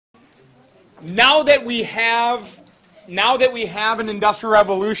now that we have an industrial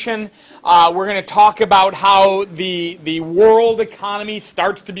revolution, we're going to talk about how the world economy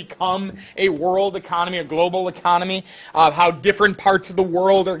starts to become a world economy, a global economy, how different parts of the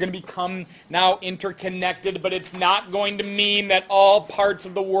world are going to become now interconnected, but it's not going to mean that all parts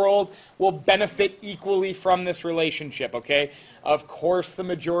of the world will benefit equally from this relationship, okay? Of course, the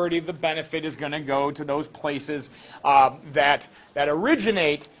majority of the benefit is going to go to those places that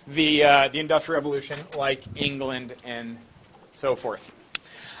originate the Industrial Revolution, like England and so forth.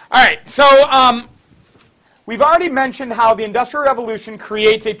 All right, so we've already mentioned how the Industrial Revolution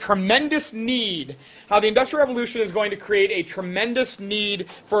creates a tremendous need, how the Industrial Revolution is going to create a tremendous need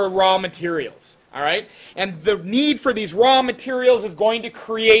for raw materials. All right? And the need for these raw materials is going to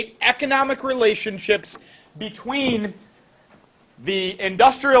create economic relationships between the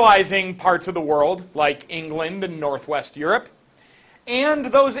industrializing parts of the world, like England and Northwest Europe, and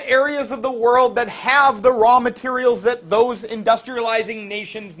those areas of the world that have the raw materials that those industrializing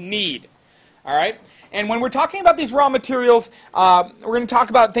nations need. All right? And when we're talking about these raw materials, we're going to talk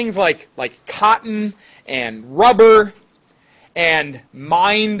about things like cotton and rubber and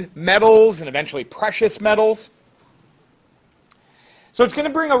mined metals and eventually precious metals. So it's going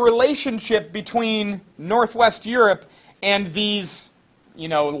to bring a relationship between Northwest Europe and these,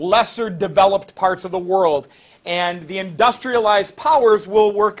 lesser developed parts of the world. And the industrialized powers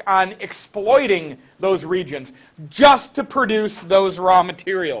will work on exploiting those regions just to produce those raw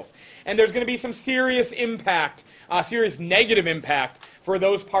materials. And there's going to be some serious impact, serious negative impact for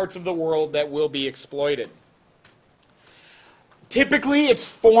those parts of the world that will be exploited. Typically, it's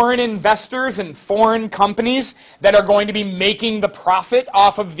foreign investors and foreign companies that are going to be making the profit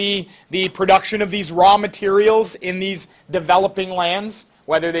off of the production of these raw materials in these developing lands,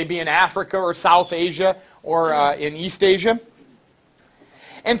 whether they be in Africa or South Asia or in East Asia.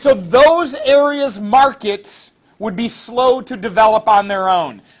 And so those areas' markets would be slow to develop on their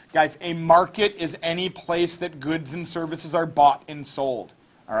own. Guys, a market is any place that goods and services are bought and sold.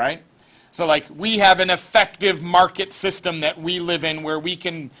 All right? So we have an effective market system that we live in where we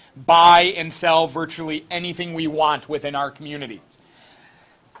can buy and sell virtually anything we want within our community.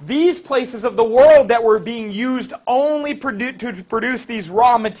 These places of the world that were being used only to produce these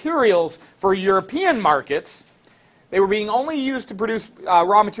raw materials for European markets, they were being only used to produce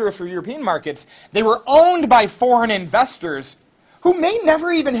raw materials for European markets. They were owned by foreign investors who may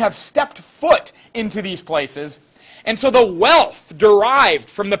never even have stepped foot into these places. And so the wealth derived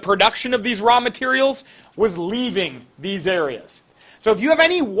from the production of these raw materials was leaving these areas. So if you have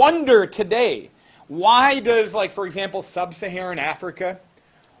any wonder today, why does, for example, sub-Saharan Africa,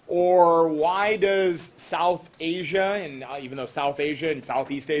 or why does South Asia, and even though South Asia and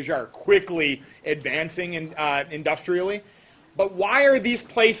Southeast Asia are quickly advancing industrially, but why are these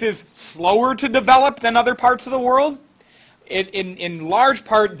places slower to develop than other parts of the world? It in large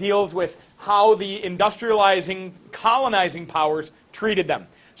part deals with how the industrializing, colonizing powers treated them.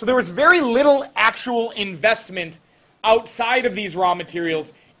 So there was very little actual investment outside of these raw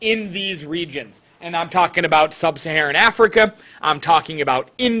materials in these regions. And I'm talking about sub-Saharan Africa, I'm talking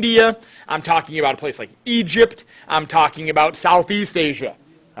about India, I'm talking about a place like Egypt, I'm talking about Southeast Asia.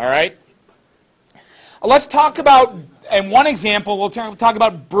 All right? Let's talk about, and one example, we'll talk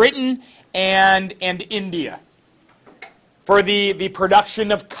about Britain and India for the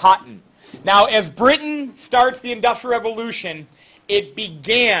production of cotton. Now, as Britain starts the Industrial Revolution, it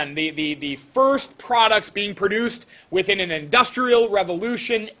began, the first products being produced within an Industrial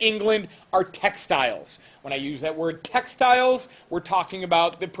Revolution, England, are textiles. When I use that word textiles, we're talking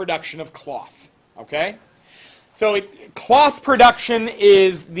about the production of cloth, okay? So cloth production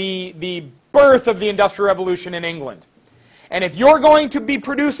is the birth of the Industrial Revolution in England. And if you're going to be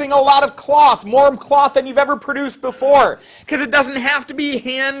producing a lot of cloth, more cloth than you've ever produced before, because it doesn't have to be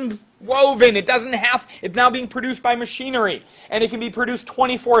hand woven, it's now being produced by machinery, and it can be produced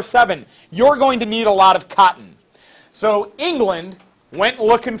 24/7. You're going to need a lot of cotton. So England went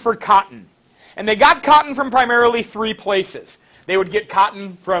looking for cotton. And they got cotton from primarily three places. They would get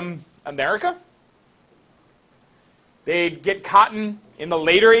cotton from America. They'd get cotton in the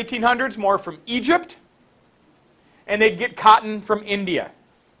later 1800s, more from Egypt. And they'd get cotton from India.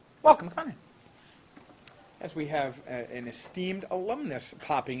 Welcome, Connor. As we have an esteemed alumnus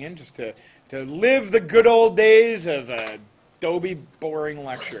popping in just to live the good old days of a Dobie boring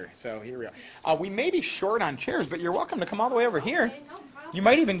lecture. So here we are. We may be short on chairs, but you're welcome to come all the way over here. Okay, no problem. You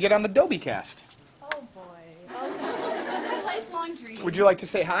might even get on the Dobie cast. Oh boy. Okay. Lifelong dream. Would you like to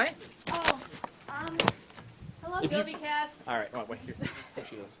say hi? Oh, hello, Dobie cast. All right. Oh, wait, here. There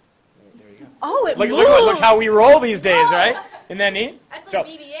she goes. There you go. Oh, it Look, moved. look how we roll these days, right? Isn't that neat? That's So, like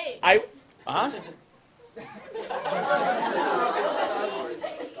BB-8. Huh?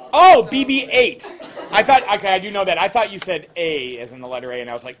 Oh, BB-8. I thought, okay, I do know that. I thought you said A as in the letter A, and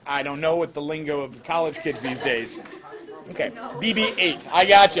I was like, I don't know what the lingo of college kids these days. Okay, BB-8. I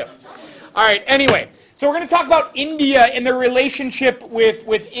gotcha. All right, anyway, so we're going to talk about India and their relationship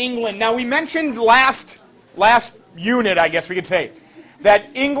with England. Now, we mentioned last unit, I guess we could say, that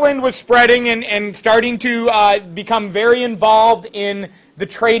England was spreading and starting to become very involved in the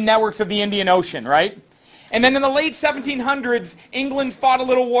trade networks of the Indian Ocean, right? And then in the late 1700s, England fought a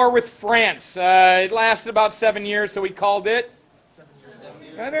little war with France. It lasted about 7 years, so we called it...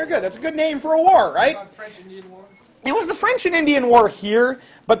 very good. That's a good name for a war, right? French-Indian War? It was the French and Indian War here,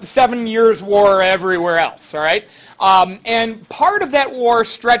 but the 7 Years' War everywhere else, all right? And part of that war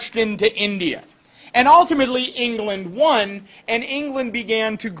stretched into India. And ultimately, England won, and England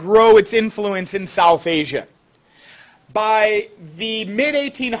began to grow its influence in South Asia. By the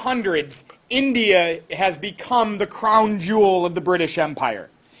mid-1800s, India has become the crown jewel of the British Empire.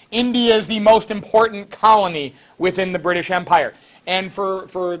 India is the most important colony within the British Empire. And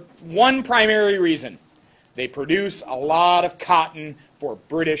for one primary reason, they produce a lot of cotton for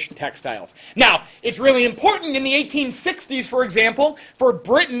British textiles. Now, it's really important in the 1860s, for example, for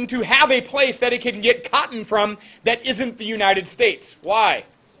Britain to have a place that it can get cotton from that isn't the United States. Why?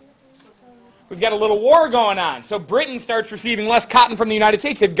 We've got a little war going on. So Britain starts receiving less cotton from the United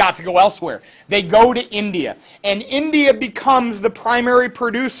States. They've got to go elsewhere. They go to India. And India becomes the primary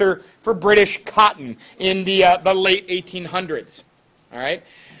producer for British cotton in the late 1800s. All right?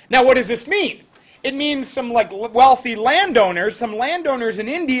 Now, what does this mean? It means some wealthy landowners, some landowners in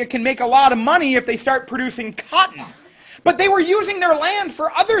India can make a lot of money if they start producing cotton. But they were using their land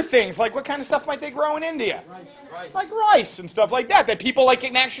for other things, like what kind of stuff might they grow in India? Rice. Like rice and stuff like that people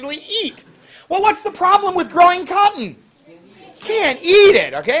can actually eat. Well, what's the problem with growing cotton? Can't eat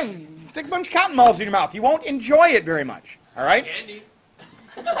it, okay? Stick a bunch of cotton balls in your mouth. You won't enjoy it very much, all right? Candy.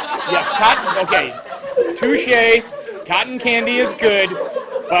 Yes, cotton, okay. Touche. Cotton candy is good,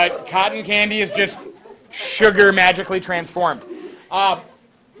 but cotton candy is just sugar magically transformed.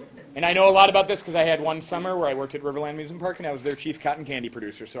 And I know a lot about this because I had one summer where I worked at Riverland Amusement Park and I was their chief cotton candy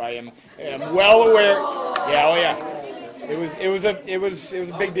producer, so I am well aware. Yeah, oh yeah. It was a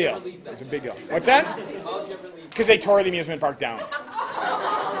big deal. It was a big deal. What's that? Because they tore the amusement park down.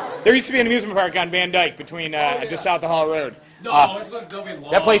 There used to be an amusement park on Van Dyke between just south of Hall Road. No, it's going to be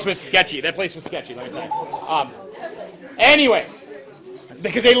long. That place was sketchy. Let me tell you. Anyway,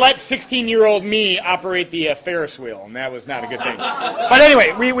 because they let 16-year-old me operate the Ferris wheel, and that was not a good thing. But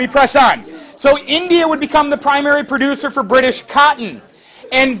anyway, we press on. So India would become the primary producer for British cotton.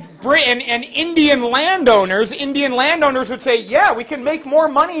 And Indian landowners would say, yeah, we can make more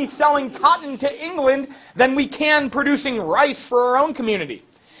money selling cotton to England than we can producing rice for our own community.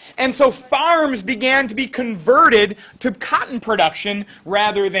 And so farms began to be converted to cotton production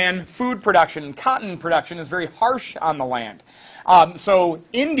rather than food production. Cotton production is very harsh on the land. So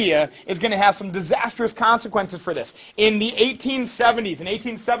India is going to have some disastrous consequences for this. In the 1870s, in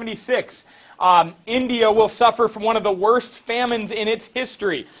 1876, India will suffer from one of the worst famines in its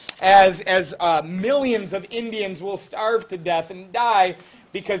history, as millions of Indians will starve to death and die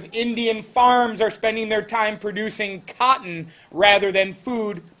because Indian farms are spending their time producing cotton rather than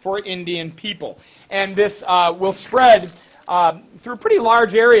food for Indian people. And this will spread through pretty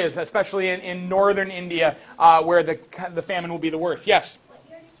large areas, especially in northern India, where the famine will be the worst. Yes?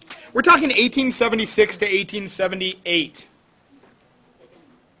 We're talking 1876 to 1878.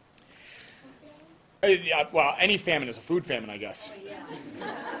 Well, any famine is a food famine, I guess.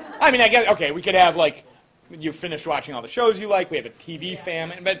 I mean, I guess, okay, we could have, like, you've finished watching all the shows you like, we have a TV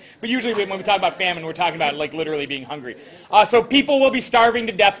famine, but usually when we talk about famine, we're talking about, like, literally being hungry. So people will be starving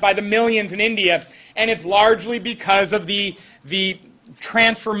to death by the millions in India, and it's largely because of the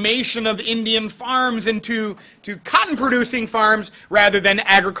transformation of Indian farms into cotton-producing farms rather than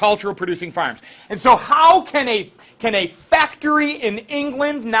agricultural-producing farms. And so how can a factory in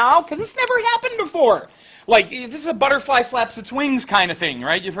England now, because this never happened before, like, this is a butterfly flaps its wings kind of thing,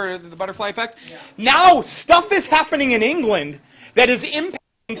 right? You've heard of the butterfly effect? Yeah. Now, stuff is happening in England that is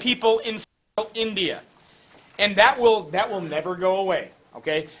impacting people in India. And that will never go away,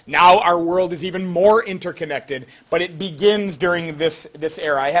 okay? Now our world is even more interconnected, but it begins during this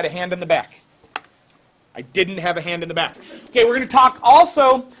era. I had a hand in the back. I didn't have a hand in the back. Okay, we're going to talk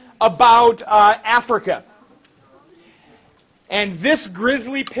also about Africa. And this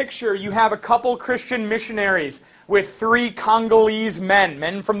grisly picture, you have a couple Christian missionaries with 3 Congolese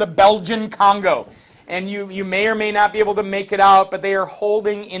men from the Belgian Congo. And you may or may not be able to make it out, but they are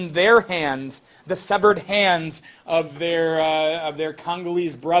holding in their hands the severed hands of their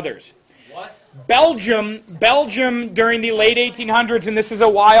Congolese brothers. What? Belgium during the late 1800s, and this is a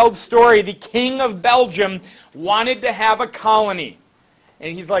wild story, the king of Belgium wanted to have a colony.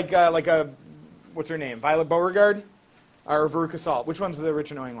 And he's like a, what's her name, Violet Beauregard? Or Veruca Salt? Which one's the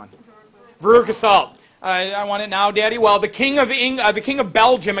rich annoying one? Veruca Salt. I want it now, Daddy. Well, the king of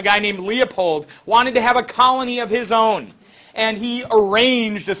Belgium, a guy named Leopold, wanted to have a colony of his own. And he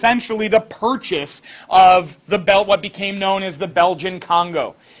arranged, essentially, the purchase of what became known as the Belgian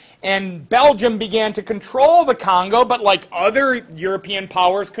Congo. And Belgium began to control the Congo, but like other European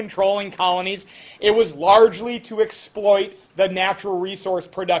powers controlling colonies, it was largely to exploit the natural resource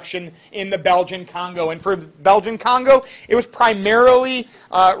production in the Belgian Congo. And for Belgian Congo, it was primarily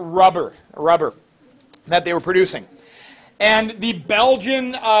rubber that they were producing. And the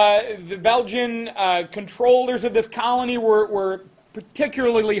Belgian controllers of this colony were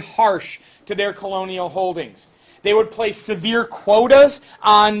particularly harsh to their colonial holdings. They would place severe quotas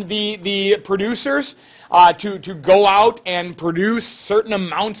on the producers to go out and produce certain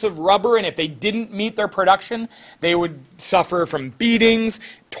amounts of rubber, and if they didn't meet their production, they would suffer from beatings,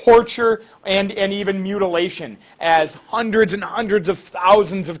 torture, and even mutilation, as hundreds and hundreds of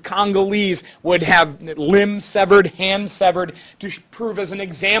thousands of Congolese would have limbs severed, hands severed, to prove as an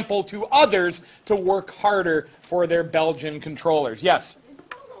example to others to work harder for their Belgian controllers. Yes?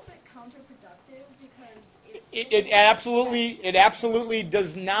 It absolutely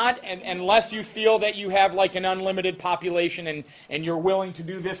does not, unless you feel that you have like an unlimited population and you're willing to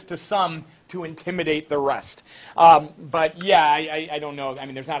do this to some to intimidate the rest. But yeah, I don't know. I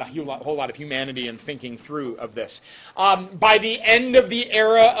mean, there's not a whole lot of humanity in thinking through of this. By the end of the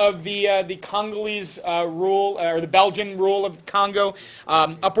era of the Congolese rule, or the Belgian rule of Congo,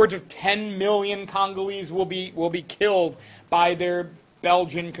 upwards of 10 million Congolese will be killed by their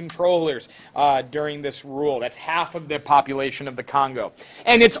Belgian controllers during this rule. That's half of the population of the Congo.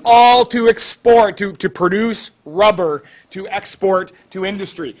 And it's all to export, to produce rubber, to export to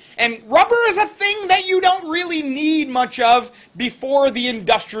industry. And rubber is a thing that you don't really need much of before the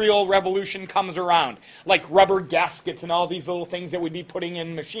Industrial Revolution comes around. Like rubber gaskets and all these little things that we'd be putting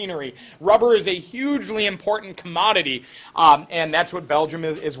in machinery. Rubber is a hugely important commodity, and that's what Belgium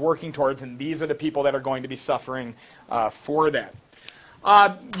is working towards, and these are the people that are going to be suffering for that.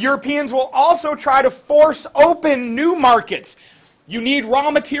 Europeans will also try to force open new markets. You need raw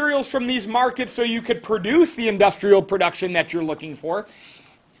materials from these markets so you could produce the industrial production that you're looking for.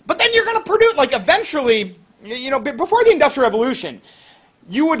 But then you're going to produce, like eventually, you know, before the Industrial Revolution,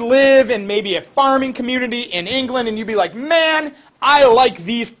 you would live in maybe a farming community in England and you'd be like, man, I like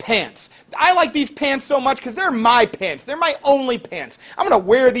these pants. I like these pants so much because they're my pants. They're my only pants. I'm going to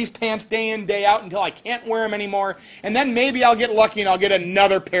wear these pants day in, day out until I can't wear them anymore. And then maybe I'll get lucky and I'll get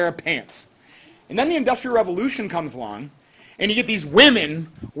another pair of pants. And then the Industrial Revolution comes along and you get these women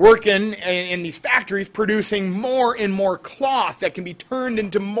working in these factories producing more and more cloth that can be turned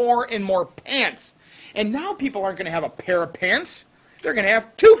into more and more pants. And now people aren't going to have a pair of pants. They're going to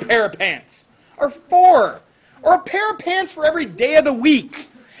have 2 pair of pants, or 4, or a pair of pants for every day of the week,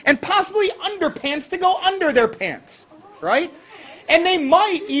 and possibly underpants to go under their pants, right? And they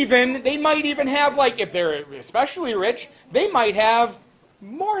might even have, like, if they're especially rich, they might have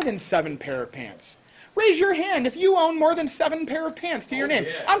more than 7 pair of pants. Raise your hand if you own more than 7 pair of pants to your name.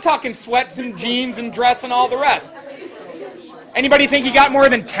 Yeah. I'm talking sweats and jeans and dress and all the rest. Anybody think you got more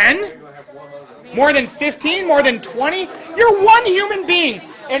than 10? More than 15? More than 20? You're one human being.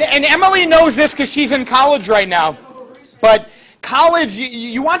 And Emily knows this because she's in college right now. But college,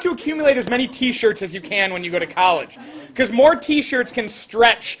 you want to accumulate as many T-shirts as you can when you go to college. Because more T-shirts can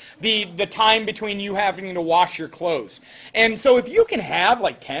stretch the time between you having to wash your clothes. And so if you can have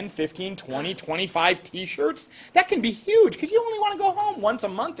like 10, 15, 20, 25 T-shirts, that can be huge. Because you only want to go home once a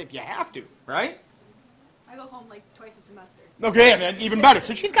month if you have to, right? I go home like twice a semester. Okay, man, even better.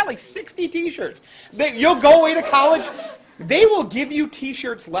 So she's got like 60 T-shirts. You'll go away to college. They will give you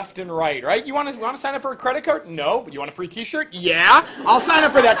T-shirts left and right, right? You want to sign up for a credit card? No. But you want a free T-shirt? Yeah. I'll sign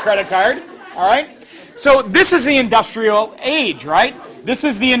up for that credit card. All right? So this is the industrial age, right? This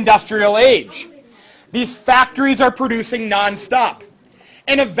is the industrial age. These factories are producing nonstop.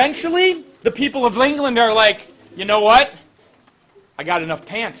 And eventually, the people of England are like, you know what? I got enough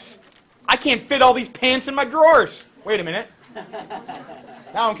pants. I can't fit all these pants in my drawers. Wait a minute.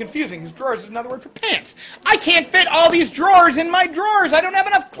 Now I'm confusing, because drawers is another word for pants. I can't fit all these drawers in my drawers. I don't have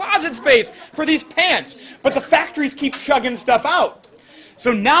enough closet space for these pants. But the factories keep chugging stuff out.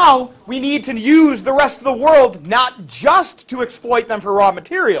 So now we need to use the rest of the world not just to exploit them for raw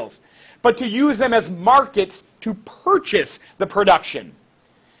materials, but to use them as markets to purchase the production.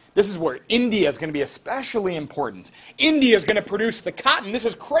 This is where India is going to be especially important. India is going to produce the cotton. This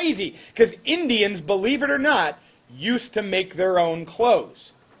is crazy because Indians, believe it or not, used to make their own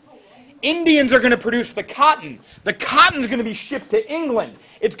clothes. Indians are going to produce the cotton. The cotton is going to be shipped to England.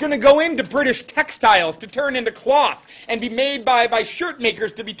 It's going to go into British textiles to turn into cloth and be made by shirt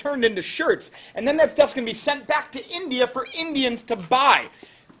makers to be turned into shirts. And then that stuff's going to be sent back to India for Indians to buy.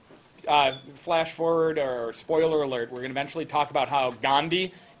 Flash forward or spoiler alert, we're going to eventually talk about how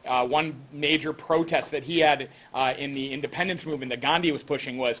Gandhi, one major protest that he had in the independence movement that Gandhi was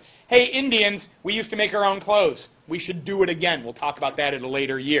pushing was, hey, Indians, we used to make our own clothes. We should do it again. We'll talk about that at a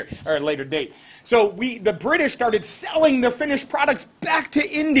later year or a later date. So the British started selling their finished products back to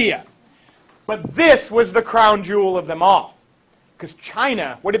India. But this was the crown jewel of them all. Because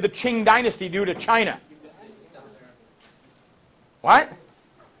China, what did the Qing dynasty do to China? What?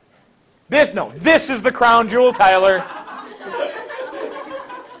 This is the crown jewel, Tyler. How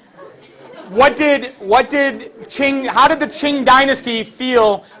did the Qing dynasty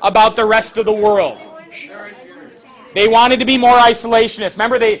feel about the rest of the world? They wanted to be more isolationist.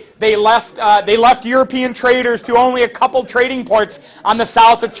 Remember, they left European traders to only a couple trading ports on the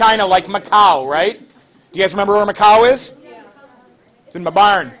south of China, like Macau, right? Do you guys remember where Macau is? It's in my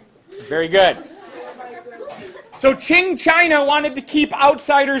barn. Very good. So Qing China wanted to keep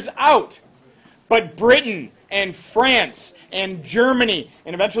outsiders out. But Britain and France and Germany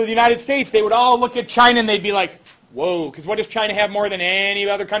and eventually the United States, they would all look at China and they'd be like, whoa, because what does China have more than any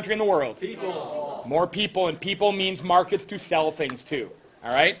other country in the world? People. More people, and people means markets to sell things to.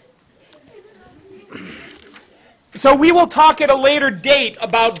 All right? So we will talk at a later date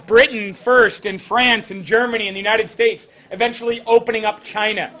about Britain first and France and Germany and the United States eventually opening up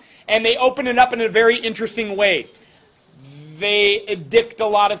China. And they open it up in a very interesting way. They addict a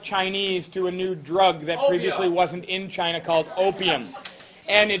lot of Chinese to a new drug that previously wasn't in China called opium.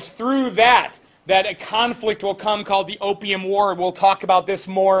 And it's through that a conflict will come called the Opium War. We'll talk about this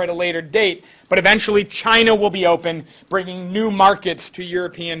more at a later date. But eventually China will be open, bringing new markets to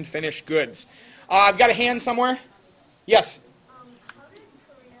European finished goods. I've got a hand somewhere. Yes? How did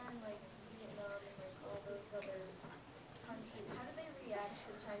Korea and Vietnam and all those other countries, how did they react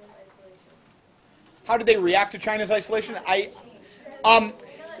to China's isolation? How did they react to China's isolation? I know that China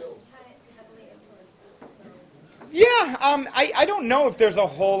heavily influenced them, so. Yeah, I don't know if there's a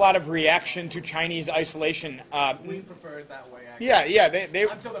whole lot of reaction to Chinese isolation. We prefer it that way, actually. Yeah, they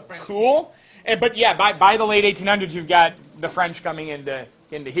Until the French cool. But yeah, by the late 1800s, you've got the French coming into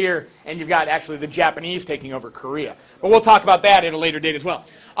here, and you've got actually the Japanese taking over Korea. But we'll talk about that at a later date as well.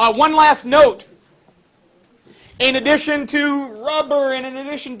 One last note. In addition to rubber and in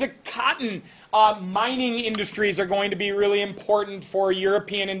addition to cotton, mining industries are going to be really important for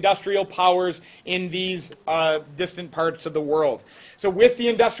European industrial powers in these distant parts of the world. So with the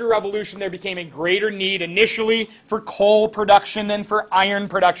Industrial Revolution, there became a greater need initially for coal production and for iron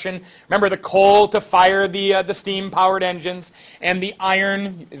production. Remember, the coal to fire the steam-powered engines, and the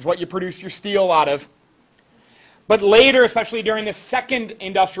iron is what you produce your steel out of. But later, especially during the Second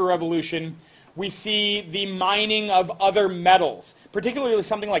Industrial Revolution, we see the mining of other metals, particularly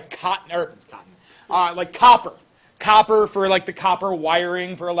something like like copper. Copper for like the copper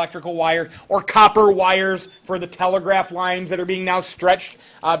wiring for electrical wire, or copper wires for the telegraph lines that are being now stretched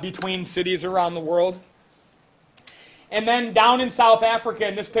between cities around the world. And then down in South Africa,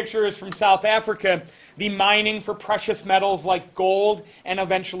 and this picture is from South Africa, the mining for precious metals like gold and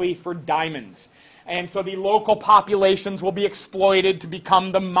eventually for diamonds. And so the local populations will be exploited to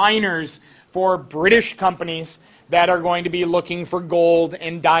become the miners for British companies that are going to be looking for gold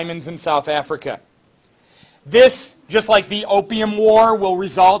and diamonds in South Africa. This, just like the Opium War, will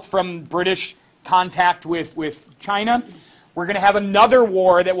result from British contact with China. We're going to have another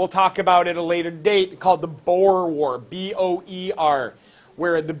war that we'll talk about at a later date called the Boer War, B-O-E-R,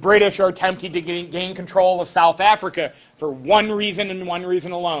 where the British are attempting to gain control of South Africa for one reason and one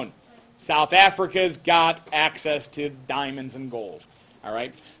reason alone. South Africa's got access to diamonds and gold. All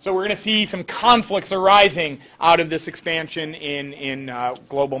right? So we're going to see some conflicts arising out of this expansion in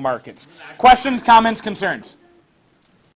global markets. Questions, comments, concerns?